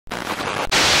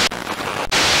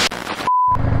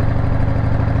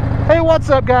what's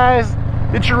up, guys?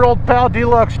 It's your old pal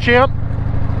Deluxe Chimp,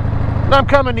 and I'm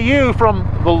coming to you from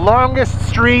the longest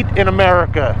street in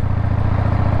America,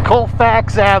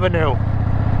 Colfax Avenue.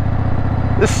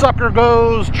 This sucker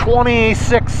goes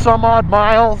 26 some odd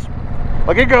miles.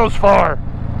 Like, it goes far.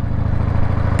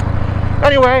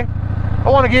 Anyway, I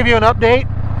want to give you an update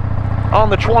on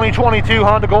the 2022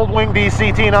 Honda Gold Wing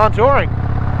DCT non-touring.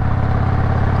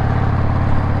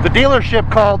 The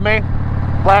dealership called me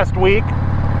last week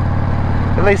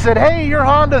and they said, hey, your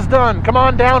Honda's done, come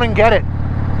on down and get it.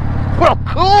 Well,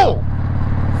 cool,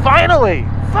 finally,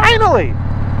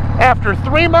 after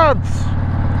 3 months.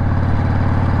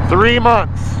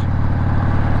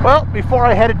 Well, before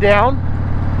I headed down,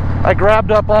 I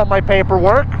grabbed up all my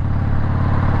paperwork.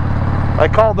 I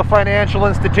called the financial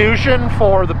institution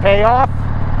for the payoff.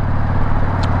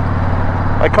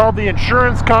 I called the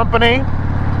insurance company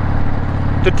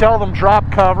to tell them drop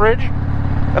coverage.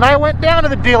 And I went down to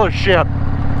the dealership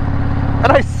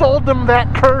and I sold them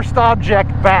that cursed object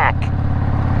back.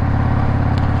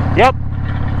 Yep.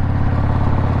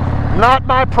 Not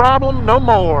my problem no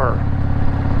more.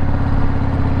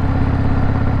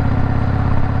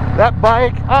 That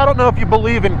bike, I don't know if you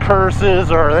believe in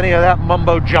curses or any of that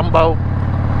mumbo jumbo.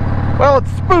 Well, it's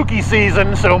spooky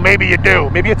season, so maybe you do.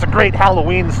 Maybe it's a great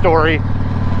Halloween story.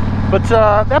 But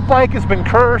that bike has been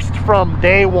cursed from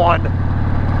day one.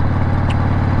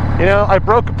 You know, I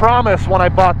broke a promise when I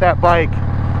bought that bike.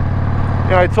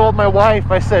 You know, I told my wife,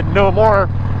 I said, no more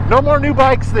new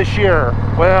bikes this year.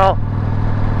 Well,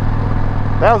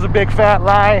 that was a big fat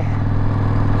lie,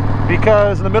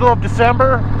 because in the middle of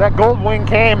December, that Gold Wing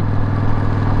came.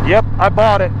 Yep, I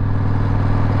bought it.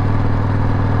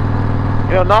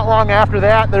 You know, not long after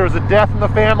that, there was a death in the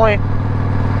family,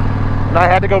 and I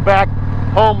had to go back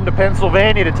home to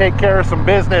Pennsylvania to take care of some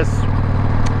business.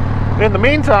 In the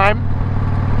meantime,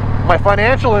 my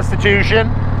financial institution,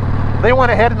 they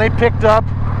went ahead and they picked up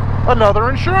another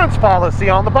insurance policy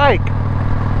on the bike.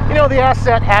 You know, the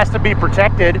asset has to be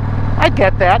protected. I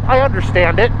get that, I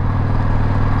understand it.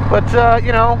 But,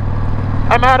 you know,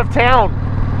 I'm out of town.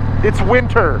 It's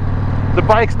winter. The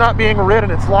bike's not being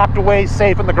ridden. It's locked away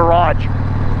safe in the garage. You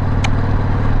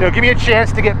know, give me a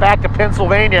chance to get back to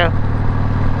Pennsylvania,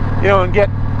 you know, and get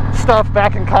stuff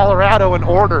back in Colorado in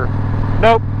order.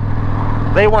 Nope.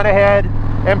 They went ahead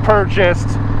and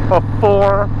purchased a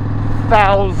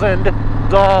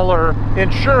 $4,000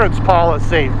 insurance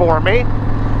policy for me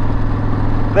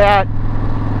that,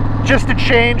 just to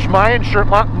change my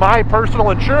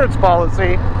personal insurance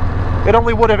policy, it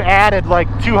only would have added like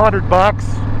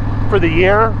 $200 for the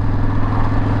year.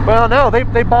 Well, no,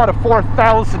 they bought a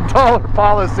 $4,000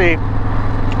 policy,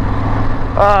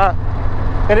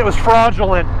 and it was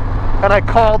fraudulent, and I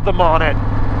called them on it.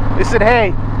 They said,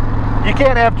 hey, you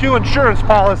can't have two insurance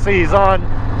policies on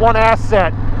one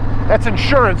asset. That's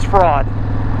insurance fraud.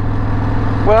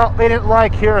 Well, they didn't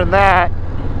like hearing that,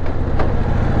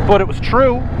 but it was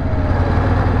true.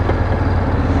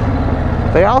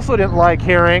 They also didn't like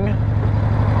hearing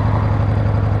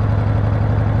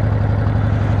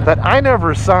that I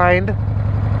never signed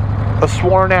a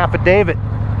sworn affidavit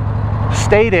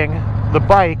stating the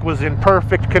bike was in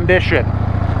perfect condition.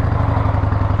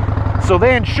 So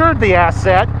they insured the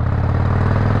asset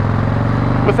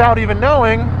without even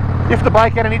knowing if the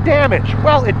bike had any damage.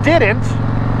 Well, it didn't,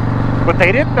 but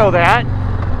they didn't know that.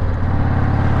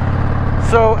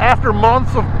 So after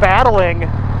months of battling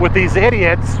with these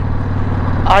idiots,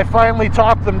 I finally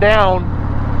talked them down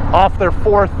off their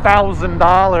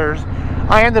 $4,000.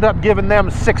 I ended up giving them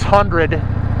 $600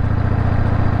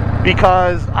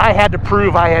 because I had to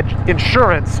prove I had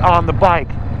insurance on the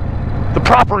bike, the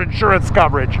proper insurance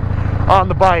coverage on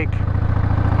the bike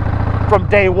from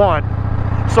day one.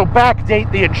 So backdate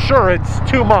the insurance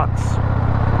 2 months,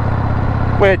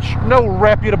 which no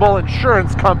reputable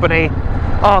insurance company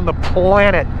on the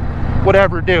planet would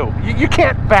ever do. You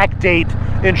can't backdate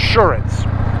insurance.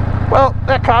 Well,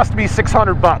 that cost me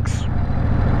 $600.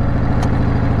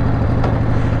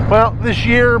 Well, this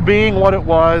year being what it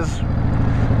was,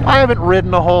 I haven't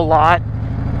ridden a whole lot.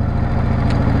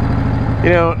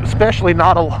 You know, especially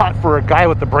not a lot for a guy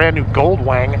with the brand new Gold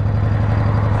Wing.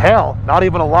 Hell, not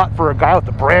even a lot for a guy with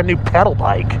a brand new pedal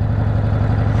bike.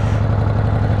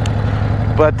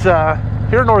 But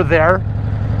here nor there,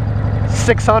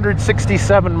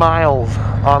 667 miles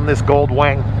on this Gold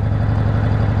Wing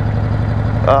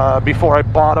before I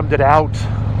bottomed it out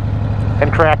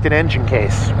and cracked an engine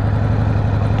case.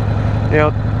 You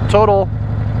know, total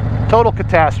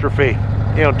catastrophe.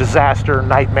 You know, disaster,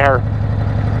 nightmare.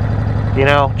 You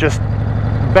know, just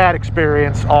bad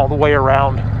experience all the way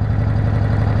around.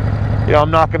 You know,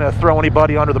 I'm not going to throw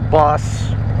anybody under the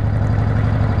bus.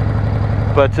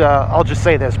 But I'll just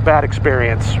say this, bad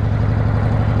experience.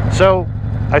 So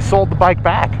I sold the bike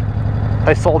back.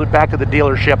 I sold it back to the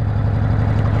dealership.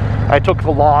 I took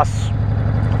the loss.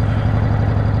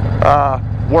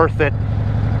 Worth it.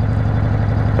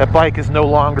 That bike is no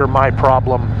longer my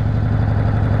problem.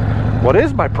 What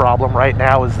is my problem right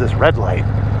now is this red light.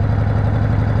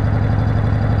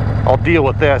 I'll deal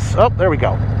with this. Oh, there we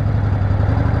go.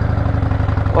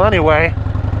 Well, anyway,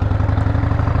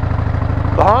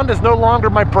 the Honda is no longer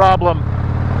my problem.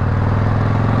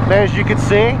 And as you can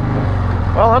see,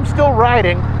 well, I'm still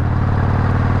riding.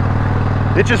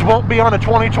 It just won't be on a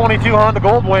 2022 Honda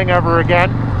Gold Wing ever again.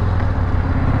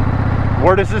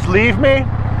 Where does this leave me?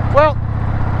 Well,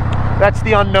 that's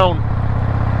the unknown.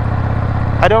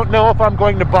 I don't know if I'm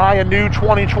going to buy a new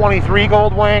 2023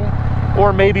 Gold Wing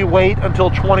or maybe wait until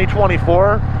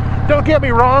 2024. Don't get me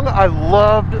wrong, I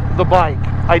loved the bike.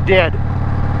 I did.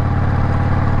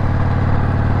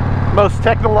 Most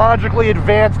technologically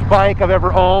advanced bike I've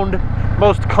ever owned.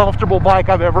 Most comfortable bike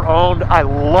I've ever owned. I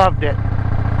loved it.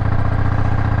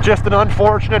 Just an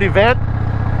unfortunate event.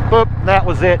 Boop, that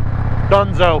was it.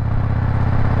 Dunzo.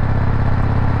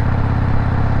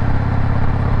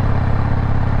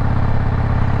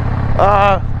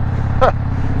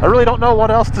 I really don't know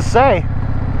what else to say,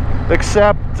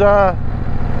 except that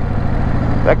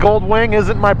Gold Wing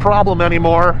isn't my problem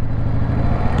anymore.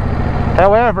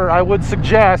 However, I would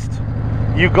suggest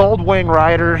you Gold Wing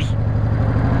riders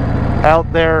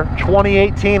out there,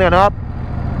 2018 and up,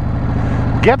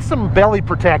 get some belly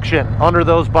protection under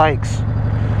those bikes.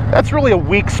 That's really a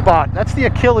weak spot. That's the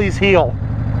Achilles heel.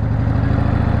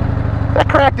 That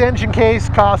cracked engine case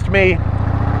cost me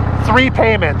 3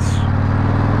 payments.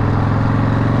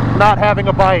 Not having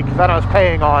a bike that I was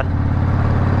paying on.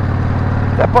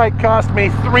 That bike cost me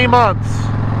 3 months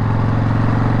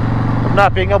of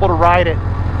not being able to ride it.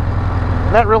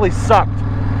 And that really sucked.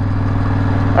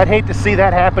 I'd hate to see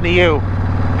that happen to you,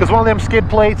 because one of them skid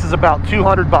plates is about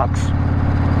 200 bucks.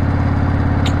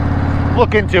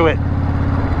 Look into it.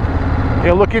 You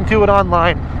know, look into it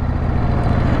online.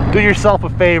 Do yourself a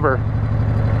favor,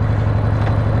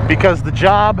 because the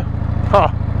job,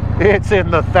 it's in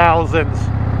the thousands.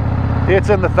 It's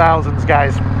in the thousands,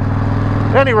 guys.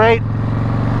 At any rate,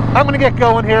 I'm going to get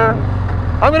going here.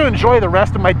 I'm going to enjoy the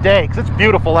rest of my day because it's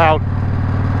beautiful out.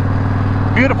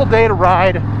 Beautiful day to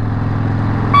ride.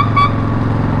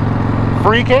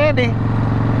 Free candy.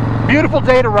 Beautiful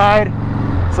day to ride.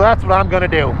 So that's what I'm going to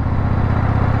do.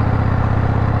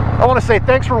 I want to say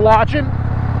thanks for watching.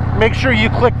 Make sure you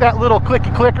click that little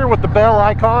clicky clicker with the bell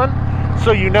icon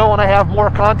so you know when I have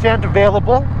more content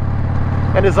available.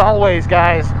 And as always,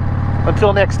 guys,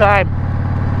 until next time,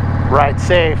 ride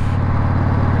safe.